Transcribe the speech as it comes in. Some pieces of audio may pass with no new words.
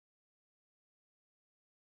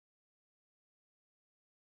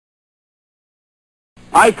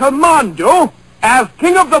I command you, as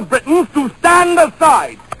King of the Britons, to stand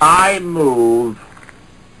aside. I move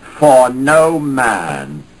for no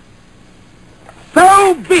man.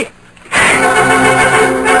 So be it.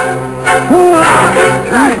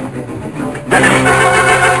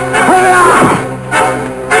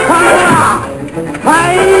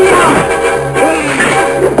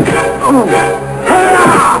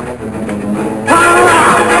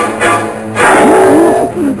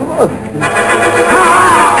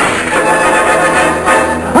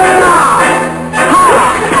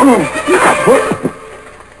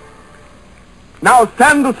 Now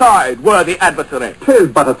stand aside, worthy adversary. 'Tis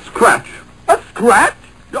but a scratch. A scratch?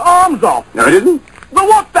 Your arm's off. No, it isn't. Well,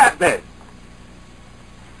 what's that then?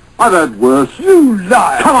 I've had worse. You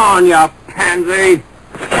liar! Come on, you pansy.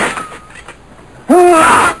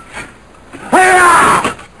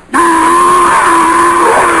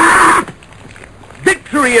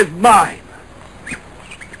 Victory is mine.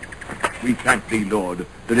 We thank thee, Lord,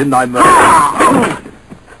 that in thy mercy...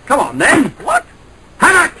 Come on, then. What? How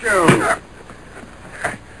about you?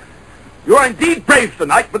 You are indeed brave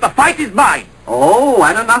tonight, but the fight is mine. Oh,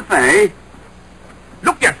 and enough, eh?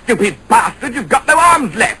 Look, you stupid bastard, you've got no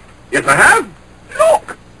arms left. Yes, I have.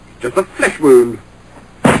 Look! Just a flesh wound.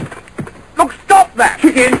 Look, stop that!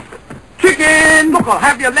 Chicken! Chicken! Look, I'll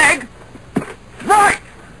have your leg. Right!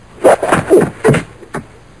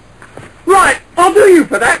 Right, I'll do you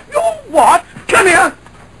for that. You what? Come here.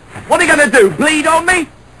 What are you going to do, bleed on me?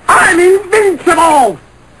 I'm invincible.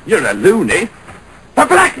 You're a loony. The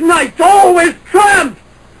Black Knight always triumphs.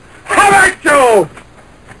 How about you?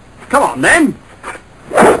 Come on, then.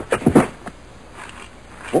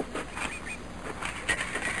 Oh.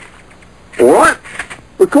 All right,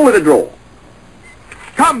 we'll call it a draw.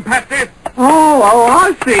 Come, Patsy. Oh,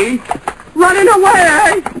 I see. Running away,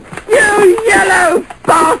 eh? You yellow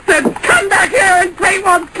bastard! Come back here and take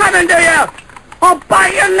what's coming to you! I'll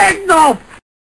bite your legs off!